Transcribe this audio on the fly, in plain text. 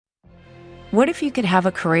What if you could have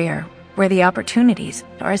a career where the opportunities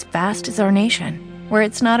are as vast as our nation, where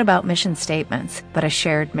it's not about mission statements, but a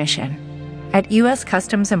shared mission? At U.S.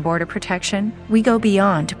 Customs and Border Protection, we go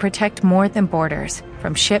beyond to protect more than borders.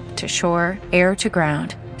 From ship to shore, air to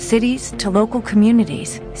ground, cities to local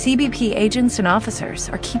communities, CBP agents and officers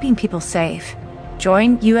are keeping people safe.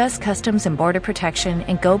 Join U.S. Customs and Border Protection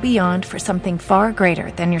and go beyond for something far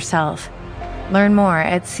greater than yourself. Learn more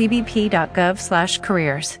at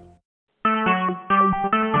cbp.gov/careers.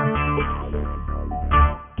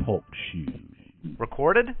 Talk shoes.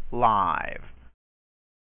 Recorded live.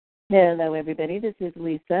 Hello, everybody. This is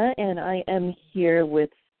Lisa, and I am here with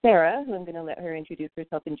Sarah, who I'm going to let her introduce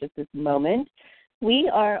herself in just this moment. We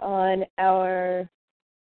are on our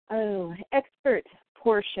expert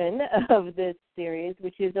portion of this series,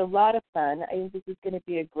 which is a lot of fun. I think this is going to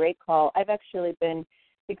be a great call. I've actually been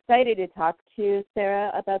excited to talk to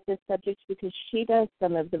Sarah about this subject because she does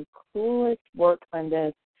some of the coolest work on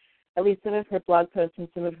this. At least some of her blog posts and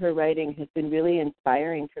some of her writing has been really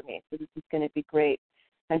inspiring for me, so this is going to be great.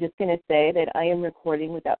 I'm just going to say that I am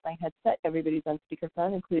recording without my headset. Everybody's on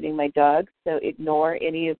speakerphone, including my dog, so ignore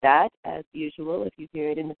any of that, as usual, if you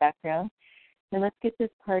hear it in the background. And let's get this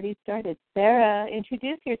party started. Sarah,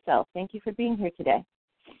 introduce yourself. Thank you for being here today.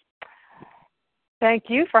 Thank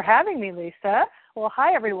you for having me, Lisa. Well,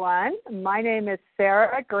 hi, everyone. My name is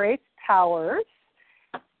Sarah Grace Powers,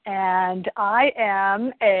 and I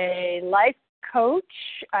am a life coach,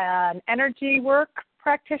 an energy work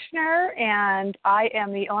practitioner, and I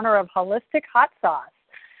am the owner of Holistic Hot Sauce,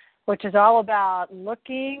 which is all about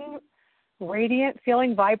looking radiant,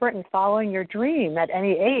 feeling vibrant, and following your dream at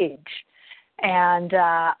any age. And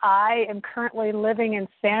I am currently living in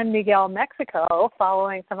San Miguel, Mexico,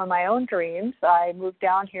 following some of my own dreams. I moved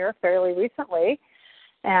down here fairly recently,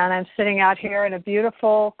 and I'm sitting out here in a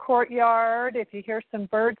beautiful courtyard. If you hear some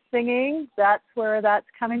birds singing, that's where that's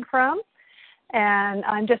coming from. And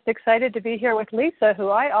I'm just excited to be here with Lisa, who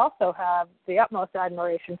I also have the utmost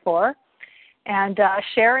admiration for, and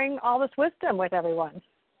sharing all this wisdom with everyone.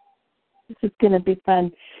 This is going to be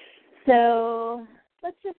fun. So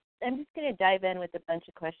I'm just going to dive in with a bunch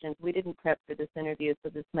of questions. We didn't prep for this interview, so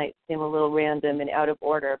this might seem a little random and out of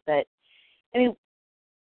order. But, I mean,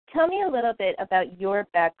 tell me a little bit about your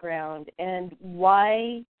background and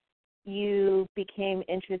why you became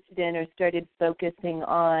interested in or started focusing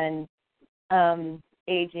on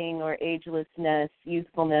aging or agelessness,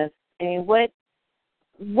 youthfulness. I mean, what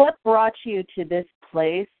brought you to this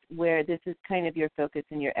place where this is kind of your focus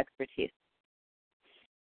and your expertise?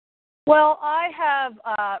 Well, I have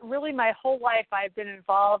really my whole life I've been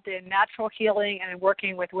involved in natural healing and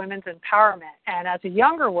working with women's empowerment. And as a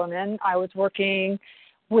younger woman, I was working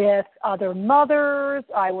with other mothers.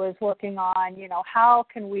 I was working on, how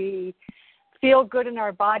can we feel good in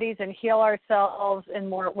our bodies and heal ourselves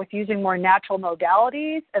with using more natural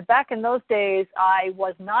modalities. Back in those days, I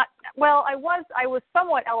was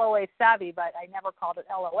somewhat LOA savvy, but I never called it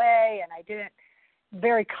LOA, and I didn't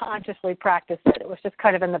very consciously practice it. It was just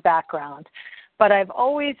kind of in the background. But I've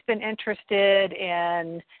always been interested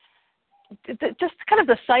in just kind of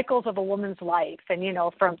the cycles of a woman's life and,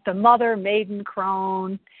 from the mother, maiden,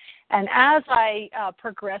 crone. And as I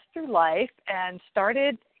progressed through life and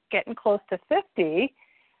started getting close to 50,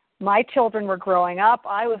 my children were growing up.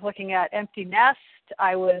 I was looking at empty nest.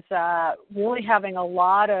 I was really having a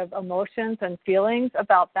lot of emotions and feelings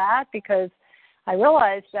about that because I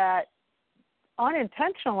realized that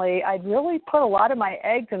unintentionally, I'd really put a lot of my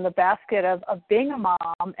eggs in the basket of being a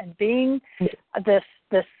mom and being this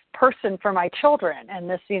person for my children and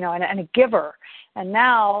this, and a giver. And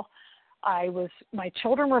now my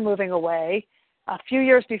children were moving away. A few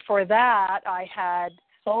years before that, I had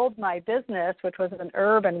sold my business, which was an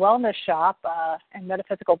herb and wellness shop and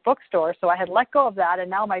metaphysical bookstore. So I had let go of that, and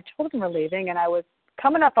now my children were leaving, and I was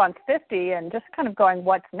coming up on 50 and just kind of going,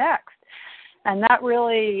 what's next? And that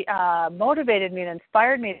really motivated me and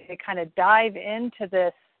inspired me to kind of dive into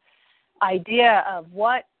this idea of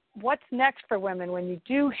what's next for women when you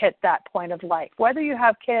do hit that point of life, whether you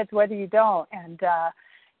have kids, whether you don't. And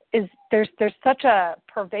there's such a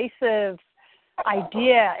pervasive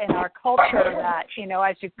idea in our culture that,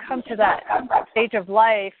 as you come to that stage of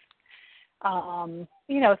life,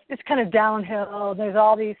 it's kind of downhill. There's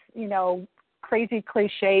all these, crazy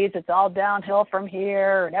cliches. It's all downhill from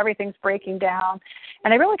here and everything's breaking down.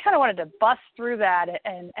 And I really kind of wanted to bust through that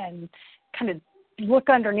and kind of look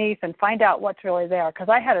underneath and find out what's really there, because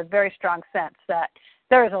I had a very strong sense that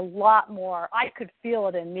there is a lot more. I could feel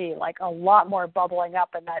it in me, like a lot more bubbling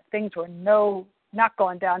up, and that things were not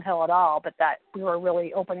going downhill at all, but that we were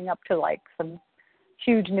really opening up to like some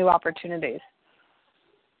huge new opportunities.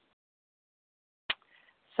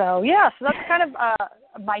 So that's kind of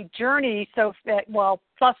my journey. So,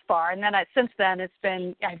 thus far, and then since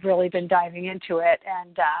then, I've really been diving into it,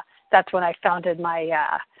 and that's when I founded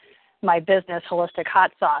my business, Holistic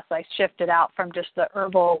Hot Sauce. I shifted out from just the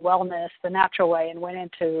herbal wellness, the natural way, and went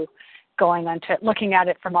into going into looking at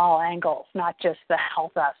it from all angles, not just the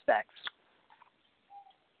health aspects.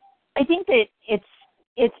 I think that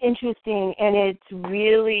it's interesting, and it's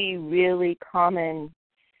really, really common,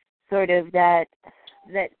 sort of that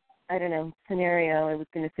I don't know, scenario. I was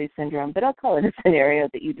going to say syndrome, but I'll call it a scenario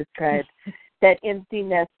that you described. That empty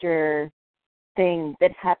nester thing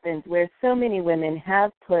that happens where so many women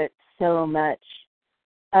have put so much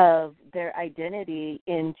of their identity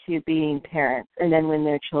into being parents, and then when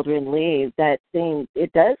their children leave, that thing,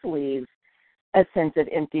 it does leave a sense of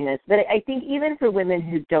emptiness. But I think even for women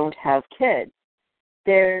who don't have kids,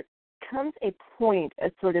 there comes a point, a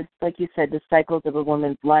sort of, like you said, the cycles of a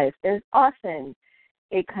woman's life. There's often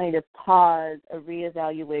a kind of pause, a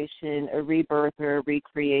reevaluation, a rebirth, or a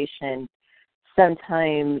recreation,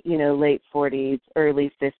 sometime, late 40s,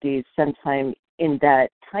 early 50s, sometime in that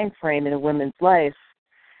time frame in a woman's life.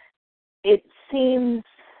 It seems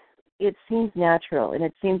natural, and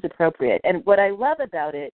it seems appropriate. And what I love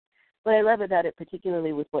about it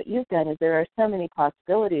particularly with what you've done, is there are so many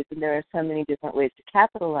possibilities, and there are so many different ways to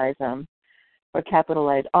capitalize them or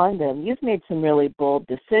capitalize on them. You've made some really bold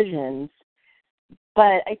decisions,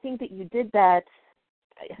 but I think that you did that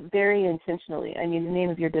very intentionally. I mean, the name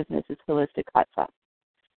of your business is Holistic Hot Sauce.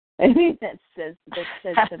 I mean, that says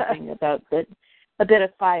something about a bit of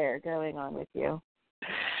fire going on with you.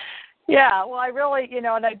 Yeah, well, I really,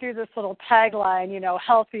 and I do this little tagline,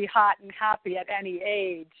 healthy, hot, and happy at any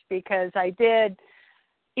age, because I did,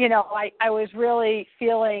 I was really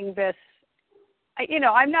feeling this,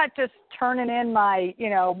 I'm not just turning in my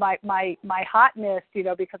hotness,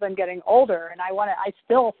 because I'm getting older, and I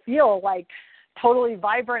still feel like totally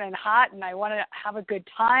vibrant and hot, and I want to have a good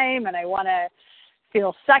time, and I want to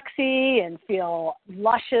feel sexy and feel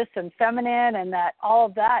luscious and feminine, and that all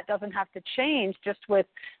of that doesn't have to change just with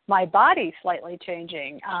my body slightly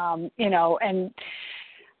changing, and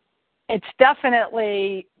it's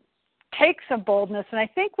definitely takes some boldness. And I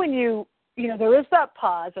think when there is that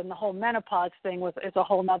pause, and the whole menopause thing is a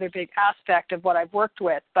whole other big aspect of what I've worked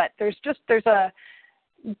with, but there's a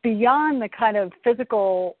beyond the kind of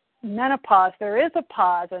physical menopause, there is a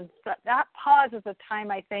pause, and that pause is a time,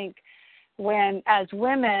 I think, when, as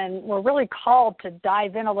women, we're really called to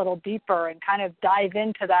dive in a little deeper and kind of dive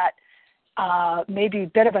into that maybe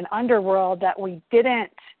bit of an underworld that we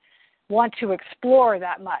didn't want to explore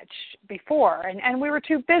that much before. And we were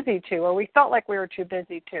too busy to, or we felt like we were too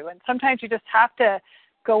busy to. And sometimes you just have to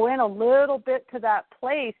go in a little bit to that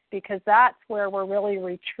place, because that's where we're really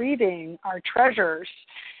retrieving our treasures.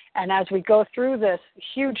 And as we go through this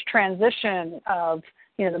huge transition of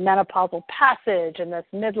the menopausal passage and this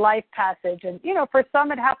midlife passage. And, for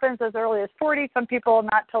some it happens as early as 40, some people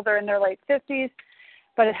not till they're in their late 50s,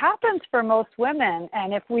 but it happens for most women.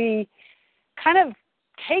 And if we kind of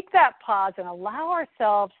take that pause and allow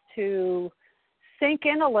ourselves to sink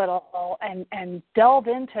in a little and delve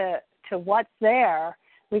into what's there,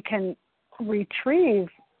 we can retrieve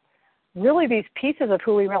really these pieces of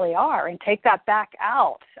who we really are and take that back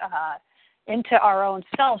out into our own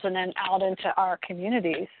selves and then out into our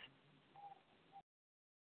communities.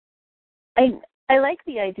 I like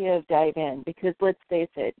the idea of dive in, because let's face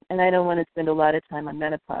it, and I don't want to spend a lot of time on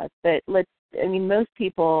menopause, but most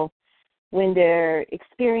people, when they're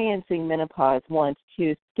experiencing menopause, want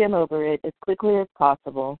to skim over it as quickly as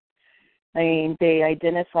possible. I mean, they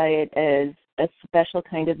identify it as a special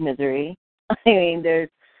kind of misery. I mean,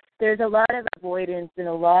 there's a lot of avoidance and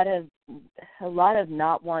a lot of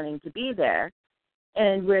not wanting to be there.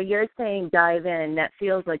 And where you're saying dive in, that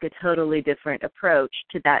feels like a totally different approach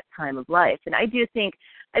to that time of life. And I do think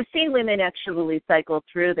I've seen women actually cycle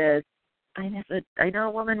through this. I know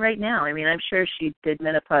a woman right now. I mean, I'm sure she did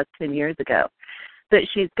menopause 10 years ago, but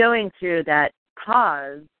she's going through that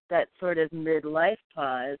pause, that sort of midlife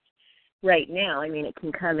pause right now. I mean, it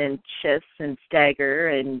can come in shifts and stagger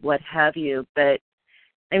and what have you, but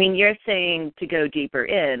I mean, you're saying to go deeper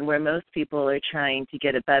in, where most people are trying to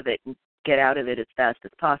get above it and get out of it as fast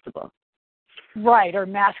as possible. Right, or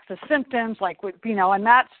mask the symptoms, and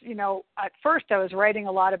that's, at first I was writing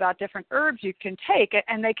a lot about different herbs you can take,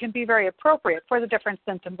 and they can be very appropriate for the different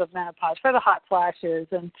symptoms of menopause, for the hot flashes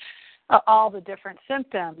and all the different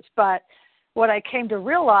symptoms. But what I came to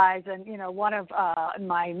realize, and, one of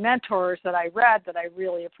my mentors that I read that I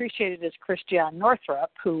really appreciated is Christiane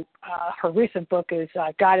Northrup, who her recent book is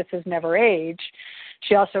Goddesses Never Age.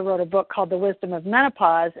 She also wrote a book called The Wisdom of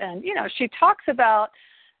Menopause, and, she talks about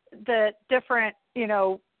the different,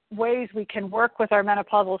 ways we can work with our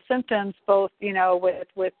menopausal symptoms, both,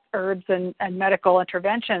 with herbs and medical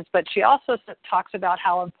interventions. But she also talks about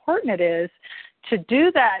how important it is to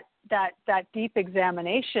do that deep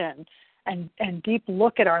examination and deep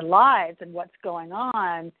look at our lives and what's going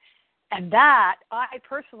on. And that, I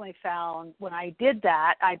personally found when I did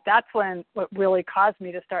that, that's when what really caused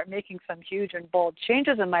me to start making some huge and bold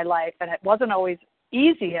changes in my life. And it wasn't always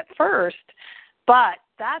easy at first, but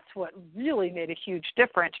that's what really made a huge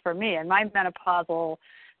difference for me. And my menopausal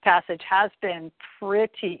passage has been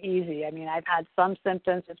pretty easy. I mean, I've had some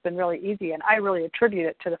symptoms. It's been really easy. And I really attribute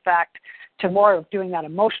it to the fact, to more of doing that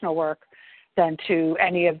emotional work than to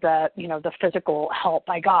any of the, the physical help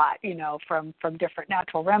I got, from different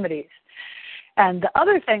natural remedies. And the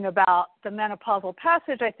other thing about the menopausal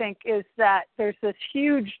passage, I think, is that there's this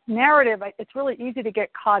huge narrative. It's really easy to get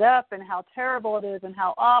caught up in how terrible it is and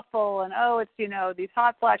how awful and, it's, these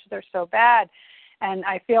hot flashes are so bad. And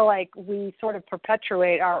I feel like we sort of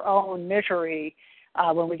perpetuate our own misery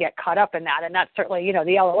when we get caught up in that. And that's certainly,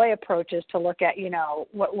 the LOA approach is to look at,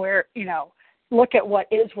 look at what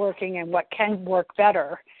is working and what can work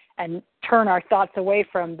better and turn our thoughts away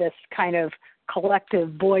from this kind of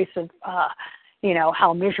collective voice of,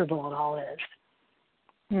 how miserable it all is.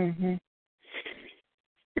 Mm-hmm.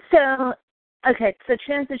 So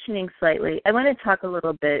transitioning slightly, I want to talk a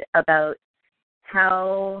little bit about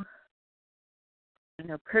how,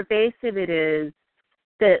 pervasive it is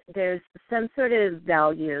that there's some sort of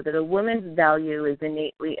value, that a woman's value is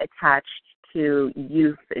innately attached to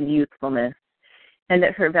youth and youthfulness, and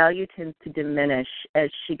that her value tends to diminish as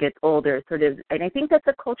she gets older, and I think that's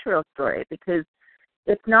a cultural story, because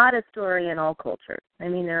it's not a story in all cultures. I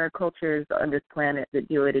mean, there are cultures on this planet that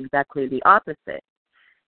do it exactly the opposite.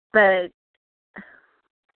 But,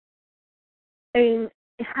 I mean,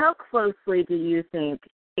 how closely do you think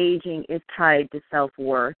aging is tied to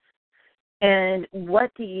self-worth? And what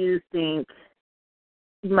do you think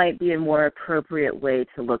might be a more appropriate way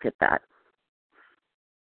to look at that?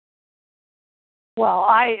 Well,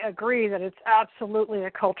 I agree that it's absolutely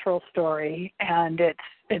a cultural story, and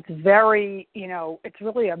it's very, it's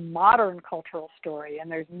really a modern cultural story.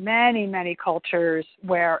 And there's many, many cultures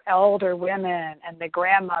where elder women and the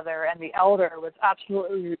grandmother and the elder was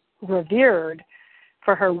absolutely revered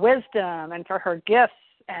for her wisdom and for her gifts.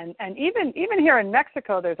 And even here in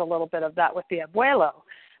Mexico, there's a little bit of that with the abuelo.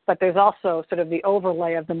 But there's also sort of the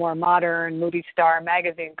overlay of the more modern movie star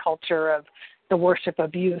magazine culture of the worship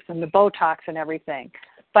of youth and the Botox and everything.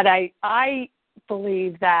 But I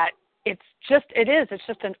believe that it's just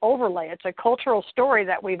an overlay. It's a cultural story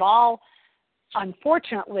that we've all,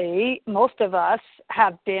 unfortunately, most of us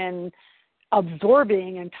have been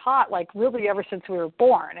absorbing and taught, like, really ever since we were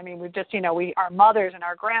born. I mean, we've just, our mothers and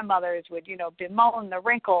our grandmothers would, bemoan the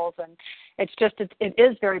wrinkles, and it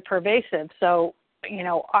is very pervasive. So,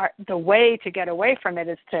 the way to get away from it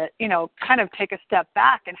is to, kind of take a step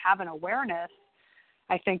back and have an awareness.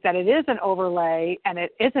 I think that it is an overlay, and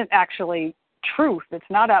it isn't actually truth. It's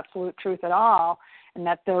not absolute truth at all, and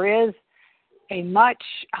that there is a much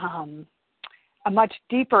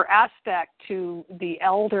deeper aspect to the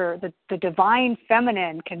elder. The divine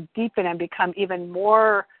feminine can deepen and become even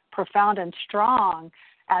more profound and strong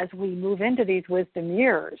as we move into these wisdom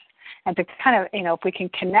years. And to kind of, if we can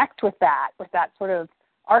connect with that sort of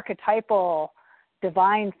archetypal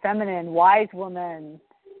divine feminine, wise woman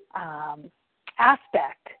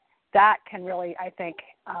aspect, that can really, I think,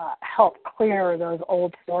 help clear those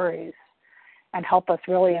old stories and help us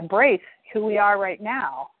really embrace who we are right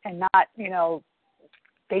now, and not,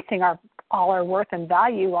 basing all our worth and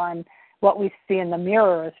value on what we see in the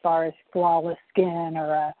mirror as far as flawless skin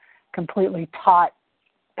or a completely taut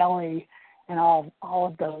belly and all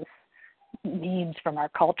of those memes from our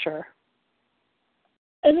culture.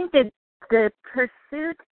 I think that the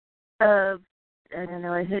pursuit of,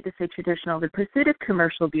 I hate to say traditional, the pursuit of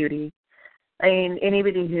commercial beauty, I mean,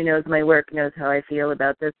 anybody who knows my work knows how I feel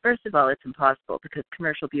about this. First of all, it's impossible, because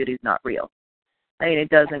commercial beauty is not real. I mean, it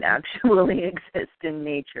doesn't actually exist in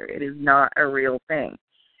nature. It is not a real thing.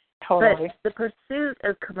 Totally. But the pursuit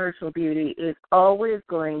of commercial beauty is always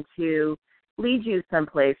going to lead you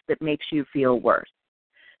someplace that makes you feel worse,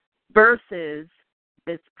 versus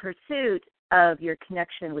this pursuit of your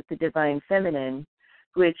connection with the divine feminine,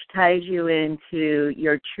 which ties you into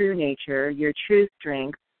your true nature, your true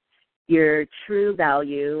strength, your true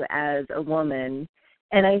value as a woman.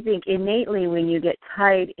 And I think innately when you get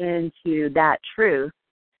tied into that truth,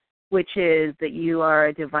 which is that you are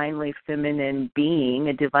a divinely feminine being,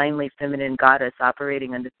 a divinely feminine goddess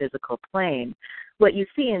operating on the physical plane, what you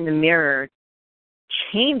see in the mirror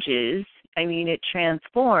changes I mean, it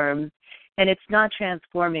transforms, and it's not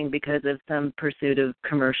transforming because of some pursuit of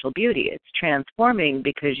commercial beauty. It's transforming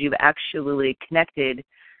because you've actually connected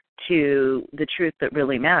to the truth that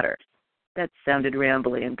really matters. That sounded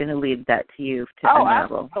rambly. I'm going to leave that to you to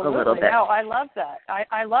unravel a little bit. No, I love that.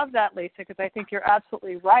 I love that, Lisa, because I think you're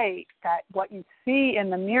absolutely right that what you see in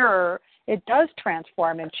the mirror, it does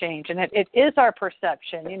transform and change, and it is our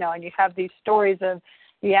perception, you know, and you have these stories of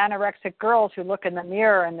the anorexic girls who look in the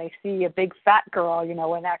mirror and they see a big fat girl, you know,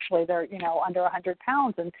 when actually they're, you know, under 100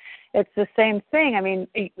 pounds, and it's the same thing. I mean,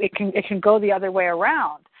 it can go the other way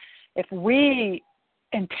around. If we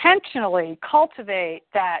intentionally cultivate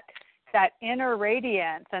that inner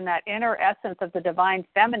radiance and that inner essence of the divine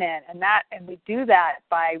feminine, and we do that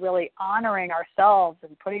by really honoring ourselves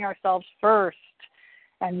and putting ourselves first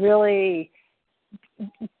and really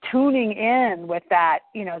tuning in with that,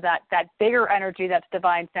 you know, that bigger energy that's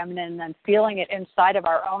divine feminine, and then feeling it inside of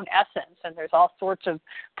our own essence. And there's all sorts of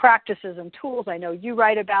practices and tools I know you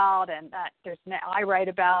write about, and that I write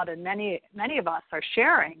about, and many of us are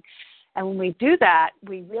sharing. And when we do that,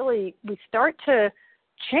 we start to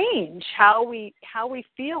change how we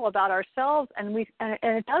feel about ourselves, and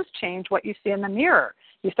it does change what you see in the mirror.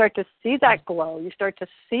 You start to see that glow. You start to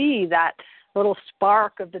see that little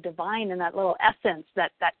spark of the divine and that little essence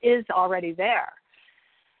that is already there.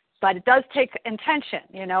 But it does take intention.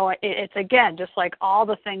 You know, it's again just like all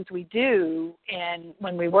the things we do, and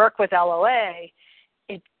when we work with LOA,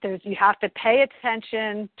 you have to pay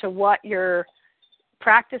attention to what you're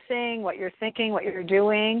practicing, what you're thinking, what you're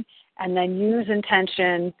doing, and then use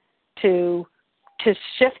intention to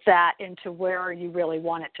shift that into where you really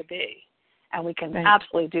want it to be. And we can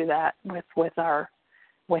absolutely do that with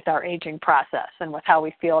our aging process and with how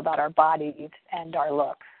we feel about our bodies and our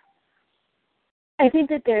looks. I think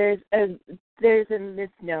that there's a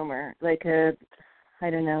misnomer, like a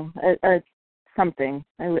something.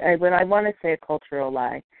 I want to say a cultural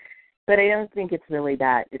lie, but I don't think it's really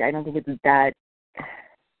that. I don't think it's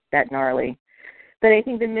that gnarly. But I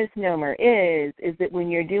think the misnomer is that when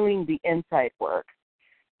you're doing the inside work,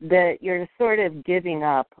 that you're sort of giving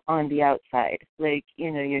up on the outside. Like,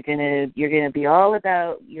 you know, you're gonna be all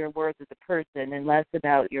about your worth as a person and less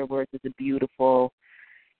about your worth as a beautiful,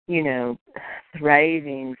 you know,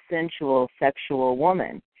 thriving, sensual, sexual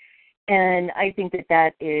woman. And I think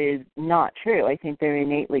that is not true. I think they're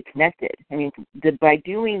innately connected. I mean, by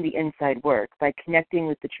doing the inside work, by connecting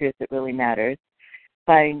with the truth that really matters,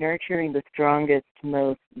 by nurturing the strongest,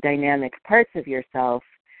 most dynamic parts of yourself,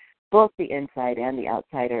 both the inside and the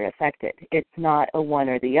outside are affected. It's not a one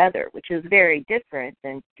or the other, which is very different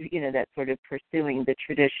than, you know, that sort of pursuing the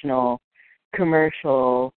traditional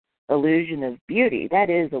commercial illusion of beauty. That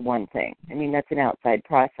is a one thing. I mean, that's an outside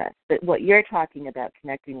process. But what you're talking about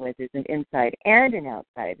connecting with is an inside and an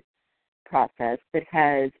outside process that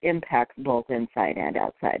has impacts both inside and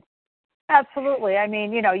outside. Absolutely. I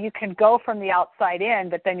mean, you know, you can go from the outside in,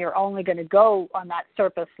 but then you're only going to go on that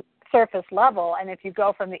surface level. And if you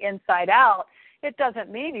go from the inside out, it doesn't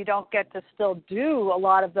mean you don't get to still do a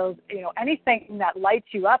lot of those, you know, anything that lights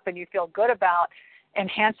you up and you feel good about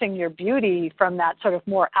enhancing your beauty from that sort of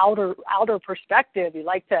more outer perspective. You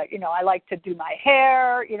like to, you know, I like to do my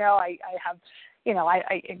hair, you know, I have, you know,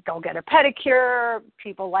 I go get a pedicure.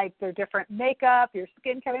 People like their different makeup, your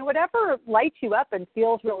skin care, I mean, whatever lights you up and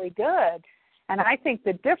feels really good. And I think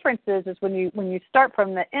the difference is when you start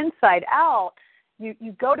from the inside out,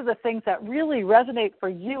 you go to the things that really resonate for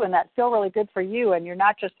you and that feel really good for you, and you're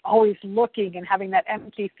not just always looking and having that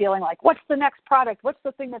empty feeling like, what's the next product? What's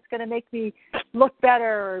the thing that's going to make me look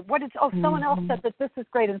better? Someone else said that this is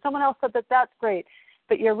great, and someone else said that that's great.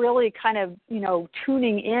 But you're really kind of, you know,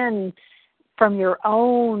 tuning in from your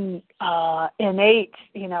own innate,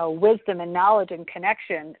 you know, wisdom and knowledge and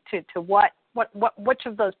connection to which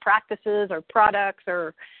of those practices or products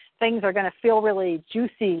or things are going to feel really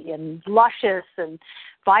juicy and luscious and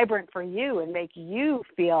vibrant for you and make you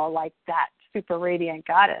feel like that super radiant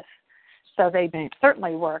goddess. So they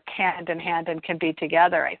certainly work hand in hand and can be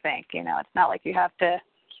together, I think. You know, it's not like you have to,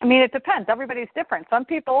 I mean, it depends. Everybody's different. Some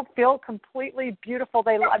people feel completely beautiful.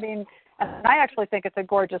 And I actually think it's a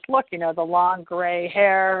gorgeous look, you know, the long gray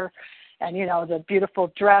hair and, you know, the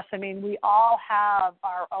beautiful dress. I mean, we all have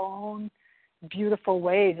our own beautiful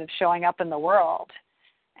ways of showing up in the world.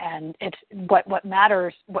 And it's what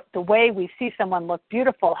matters, the way we see someone look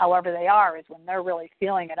beautiful, however they are, is when they're really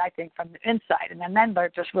feeling it, I think, from the inside. And then they're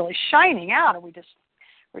just really shining out, and we're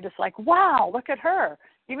just like, wow, look at her.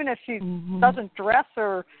 Even if she doesn't dress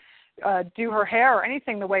or do her hair or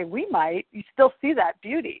anything the way we might, you still see that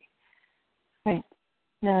beauty. Right.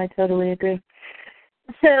 No, I totally agree.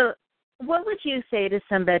 So what would you say to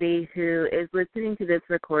somebody who is listening to this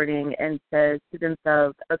recording and says to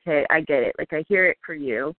themselves, okay, I get it. Like, I hear it for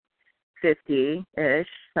you, 50-ish,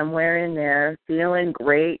 somewhere in there, feeling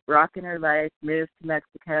great, rocking her life, moved to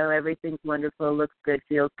Mexico, everything's wonderful, looks good,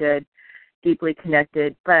 feels good, deeply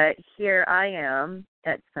connected. But here I am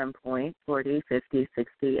at some point, 40, 50,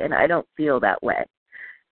 60, and I don't feel that way.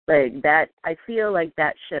 Like that, I feel like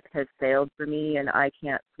that ship has sailed for me, and I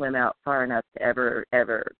can't swim out far enough to ever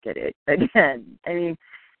get it again. I mean,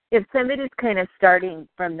 if somebody's kind of starting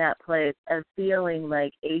from that place of feeling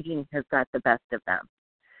like aging has got the best of them,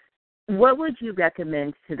 what would you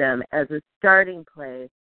recommend to them as a starting place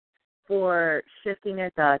for shifting their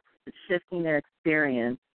thoughts, shifting their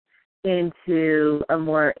experience into a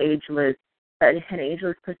more ageless, an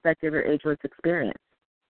ageless perspective or ageless experience?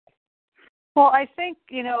 Well, I think,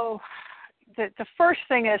 the first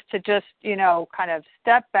thing is to just, kind of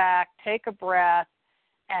step back, take a breath,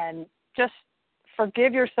 and just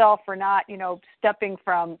forgive yourself for not, stepping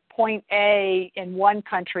from point A in one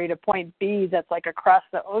country to point B that's like across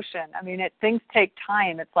the ocean. I mean, things take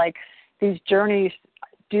time. It's like these journeys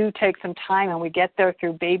do take some time, and we get there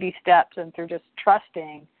through baby steps and through just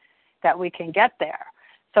trusting that we can get there.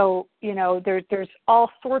 So, there's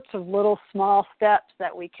all sorts of little small steps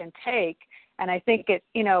that we can take. And I think it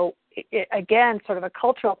again, sort of a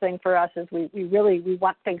cultural thing for us is we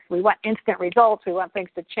want things, we want instant results, we want things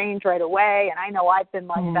to change right away. And I know I've been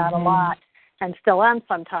like that a lot and still am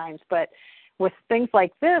sometimes. But with things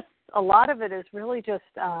like this, a lot of it is really just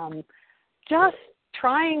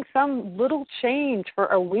trying some little change for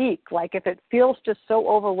a week. Like if it feels just so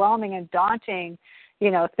overwhelming and daunting,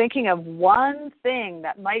 thinking of one thing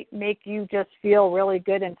that might make you just feel really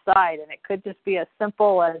good inside. And it could just be as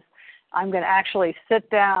simple as, I'm going to actually sit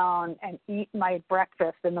down and eat my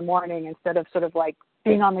breakfast in the morning instead of sort of like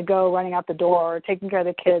being on the go, running out the door, or taking care of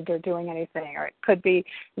the kids or doing anything. Or it could be,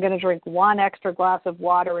 I'm going to drink one extra glass of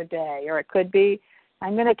water a day. Or it could be,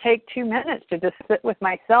 I'm going to take 2 minutes to just sit with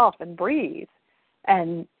myself and breathe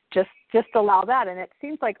and just allow that. And it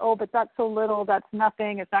seems like, oh, but that's so little, that's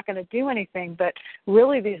nothing, it's not going to do anything. But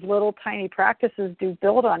really these little tiny practices do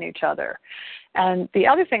build on each other. And the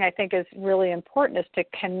other thing I think is really important is to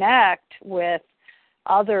connect with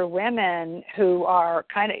other women who are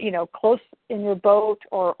kind of, close in your boat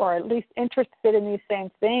or at least interested in these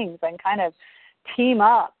same things, and kind of team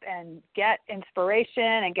up and get inspiration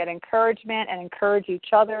and get encouragement and encourage each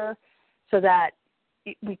other so that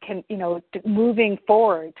we can, moving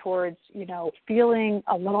forward towards, feeling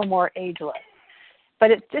a little more ageless. But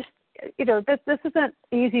it's just, this isn't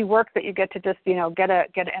easy work that you get to just, get an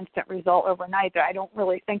instant result overnight. I don't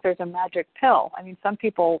really think there's a magic pill. I mean, some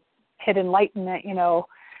people hit enlightenment,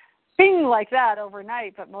 being like that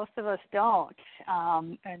overnight, but most of us don't.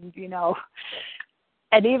 And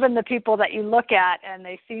even the people that you look at and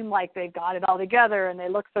they seem like they've got it all together and they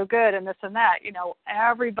look so good and this and that,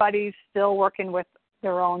 everybody's still working with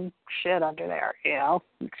their own shit under there,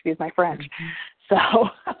 excuse my French. So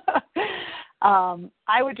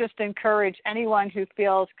I would just encourage anyone who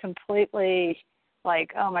feels completely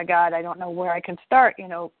like, oh my God, I don't know where I can start,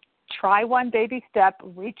 try one baby step,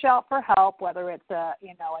 reach out for help, whether it's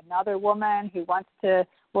another woman who wants to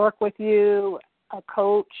work with you, a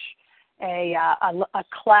coach, a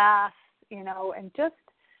class, and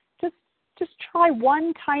just try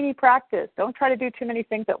one tiny practice. Don't try to do too many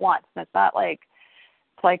things at once. And it's not like,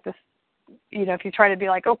 it's like this, if you try to be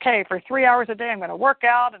like, okay, for 3 hours a day, I'm going to work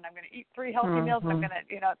out and I'm going to eat 3 healthy meals. And I'm going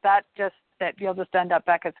to, that you'll just end up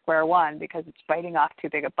back at square one because it's biting off too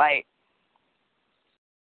big a bite.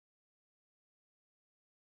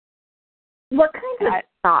 What kinds of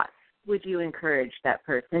thoughts would you encourage that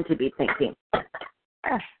person to be thinking?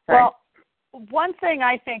 Well, one thing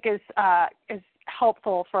I think is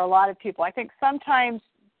helpful for a lot of people. I think sometimes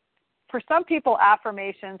for some people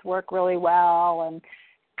affirmations work really well, and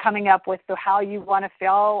coming up with how you want to feel.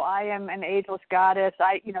 Oh, I am an ageless goddess.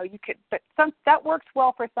 You could, but that works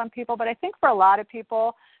well for some people. But I think for a lot of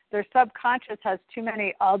people, their subconscious has too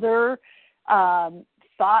many other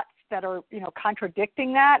thoughts that are,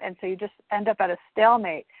 contradicting that, and so you just end up at a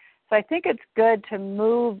stalemate. So I think it's good to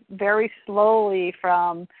move very slowly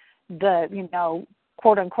from the,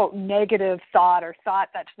 quote unquote negative thought or thought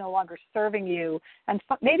that's no longer serving you, and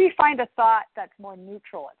maybe find a thought that's more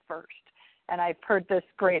neutral at first. And I've heard this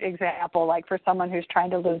great example, like for someone who's trying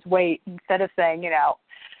to lose weight, instead of saying,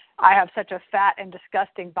 I have such a fat and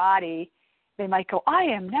disgusting body, they might go, I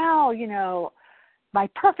am now, my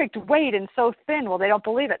perfect weight and so thin. Well, they don't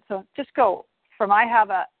believe it. So just go from I have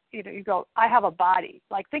a body.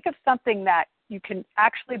 Like think of something that you can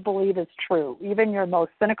actually believe is true. Even your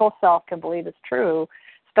most cynical self can believe is true.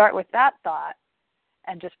 start with that thought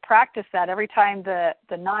and just practice that. Every time the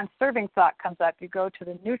non-serving thought comes up, you go to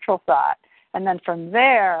the neutral thought, and then from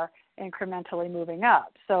there, incrementally moving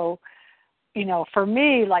up. So, for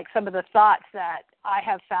me, like some of the thoughts that I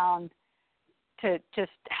have found to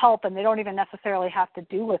just help, and they don't even necessarily have to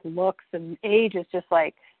do with looks and age, it's just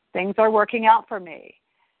like, things are working out for me.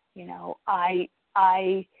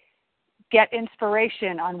 I get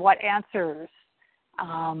inspiration on what answers.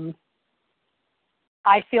 I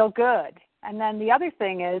feel good. And then the other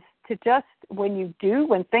thing is to just, when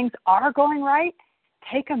things are going right,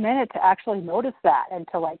 take a minute to actually notice that and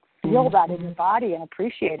to like feel that in your body and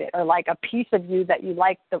appreciate it, or like a piece of you that you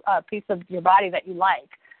like, a piece of your body that you like,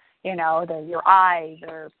 your eyes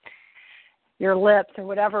or your lips or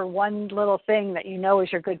whatever, one little thing that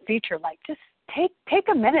is your good feature. Like just take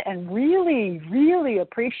a minute and really, really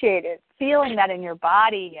appreciate it, feeling that in your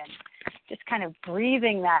body and just kind of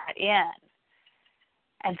breathing that in.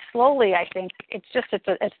 And slowly, I think it's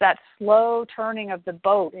that slow turning of the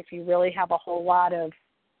boat. If you really have a whole lot of,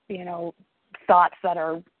 thoughts that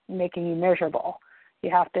are making you miserable,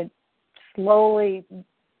 you have to slowly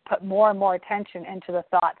put more and more attention into the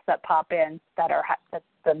thoughts that pop in that are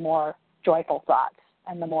the more joyful thoughts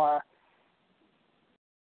and the more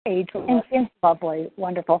ageless, lovely,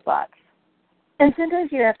 wonderful thoughts. And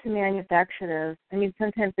sometimes you have to manufacture those. I mean,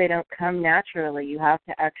 sometimes they don't come naturally. You have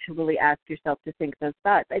to actually ask yourself to think those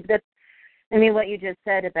thoughts. What you just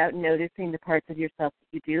said about noticing the parts of yourself that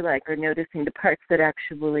you do like, or noticing the parts that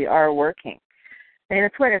actually are working. And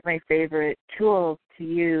it's one of my favorite tools to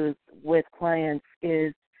use with clients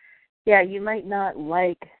is, you might not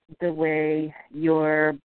like the way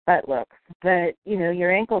your butt looks, but,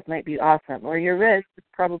 your ankles might be awesome, or your wrist is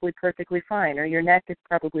probably perfectly fine, or your neck is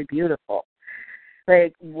probably beautiful.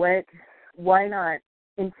 Like, why not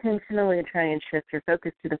intentionally try and shift your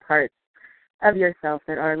focus to the parts of yourself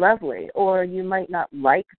that are lovely? Or you might not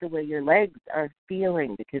like the way your legs are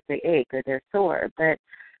feeling because they ache or they're sore, but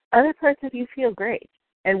other parts of you feel great.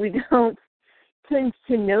 And we don't tend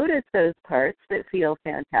to notice those parts that feel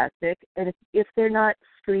fantastic, and if they're not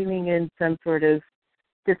screaming in some sort of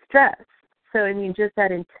distress. So, just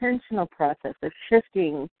that intentional process of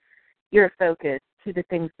shifting your focus to the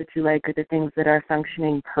things that you like or the things that are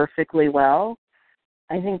functioning perfectly well,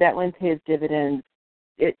 I think that one pays dividends.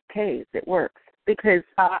 It pays. It works because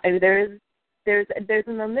there's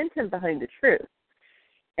a momentum behind the truth,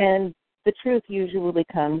 and the truth usually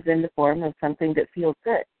comes in the form of something that feels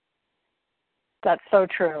good. That's so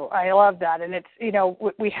true. I love that. And it's,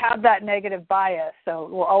 we have that negative bias, so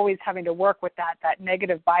we're always having to work with that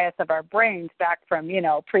negative bias of our brains back from,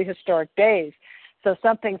 prehistoric days. So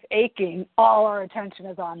something's aching, all our attention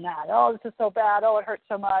is on that. Oh, this is so bad. Oh, it hurts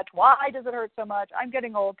so much. Why does it hurt so much? I'm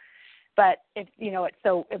getting old. But if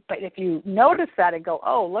you notice that and go,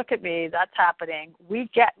 oh, look at me, that's happening.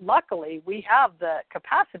 Luckily, we have the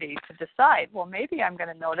capacity to decide, well, maybe I'm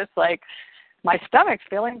going to notice like my stomach's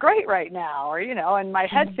feeling great right now, or, and my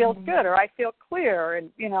head feels good, or I feel clear,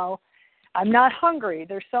 and, I'm not hungry.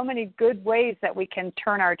 There's so many good ways that we can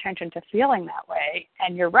turn our attention to feeling that way.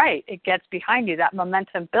 And you're right, it gets behind you. That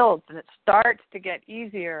momentum builds, and it starts to get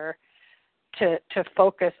easier to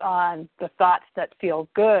focus on the thoughts that feel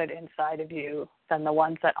good inside of you than the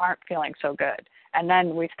ones that aren't feeling so good. And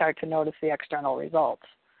then we start to notice the external results.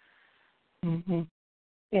 Mm-hmm.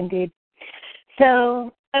 Indeed.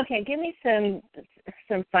 So, okay, give me some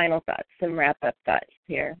final thoughts, some wrap-up thoughts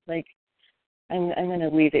here. Like, I'm going to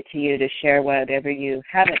leave it to you to share whatever you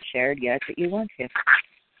haven't shared yet that you want to.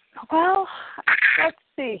 Well, let's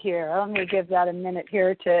see here. Let me give that a minute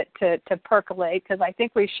here to percolate, because I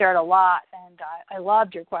think we shared a lot, and I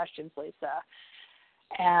loved your questions, Lisa.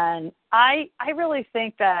 And I really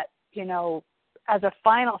think that, as a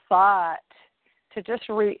final thought, to just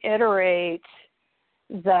reiterate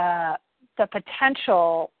the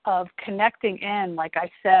potential of connecting in, like I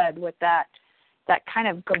said, with that kind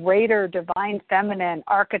of greater divine feminine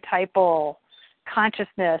archetypal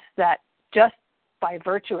consciousness that just by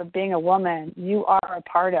virtue of being a woman, you are a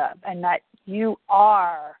part of, and that you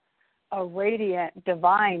are a radiant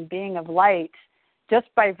divine being of light just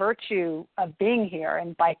by virtue of being here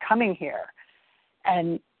and by coming here.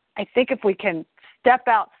 And I think if we can step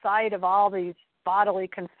outside of all these bodily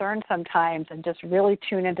concerns sometimes and just really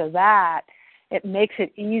tune into that, it makes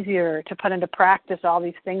it easier to put into practice all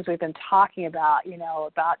these things we've been talking about,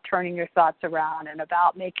 about turning your thoughts around and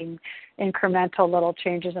about making incremental little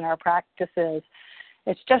changes in our practices.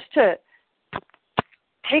 It's just to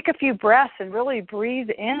take a few breaths and really breathe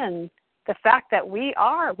in the fact that we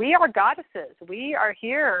are goddesses. We are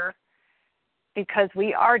here because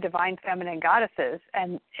we are divine feminine goddesses,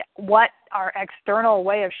 and what our external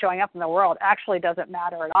way of showing up in the world actually doesn't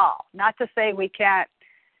matter at all. Not to say we can't,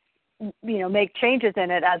 make changes in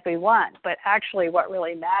it as we want, but actually what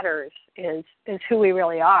really matters is who we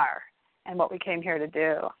really are and what we came here to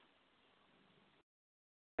do.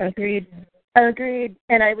 Agreed.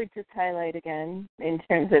 And I would just highlight again, in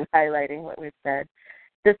terms of highlighting what we've said,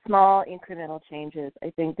 the small incremental changes. I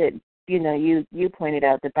think that, you pointed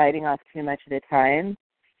out that biting off too much at a time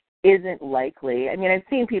isn't likely. I mean, I've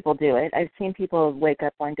seen people do it. I've seen people wake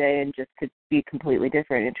up one day and just could be completely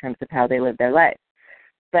different in terms of how they live their life.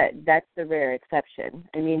 But that's the rare exception.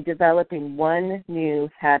 I mean, developing one new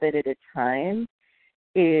habit at a time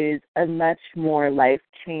is a much more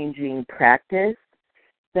life-changing practice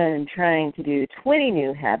than trying to do 20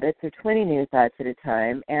 new habits or 20 new thoughts at a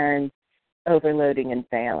time and overloading and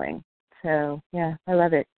failing. So, yeah, I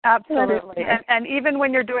love it. Absolutely. And even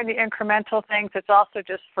when you're doing the incremental things, it's also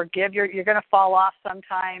just forgive. You're going to fall off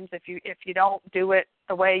sometimes if you don't do it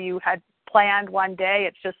the way you had planned one day.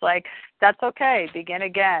 It's just like, that's okay. Begin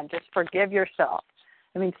again. Just forgive yourself.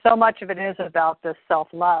 I mean, so much of it is about this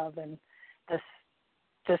self-love and this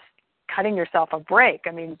just cutting yourself a break.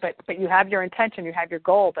 I mean, but you have your intention, you have your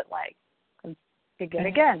goal, but begin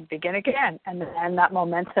again, and then that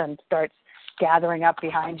momentum starts gathering up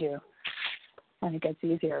behind you, and it gets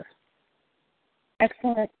easier.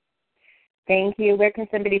 Excellent. Thank you. Where can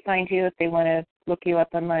somebody find you if they want to look you up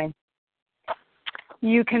online?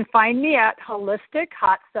 You can find me at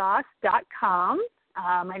holistichotsauce.com.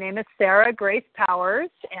 My name is Sarah Grace Powers,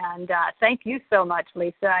 and thank you so much,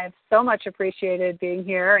 Lisa. I have so much appreciated being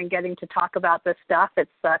here and getting to talk about this stuff. It's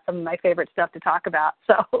some of my favorite stuff to talk about.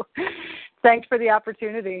 So thanks for the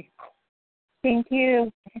opportunity. Thank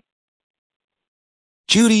you.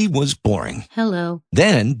 Judy was boring. Hello.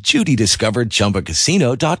 Then Judy discovered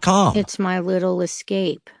ChumbaCasino.com. It's my little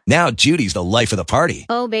escape. Now Judy's the life of the party.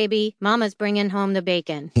 Oh, baby, mama's bringing home the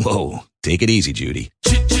bacon. Whoa, take it easy, Judy.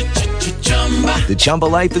 The Chumba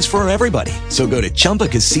life is for everybody. So go to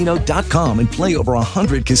ChumbaCasino.com and play over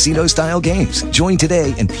 100 casino-style games. Join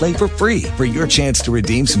today and play for free for your chance to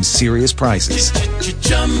redeem some serious prizes.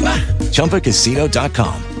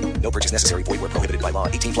 ChumbaCasino.com. No purchase necessary. Void where prohibited by law.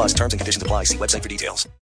 18+ terms and conditions apply. See website for details.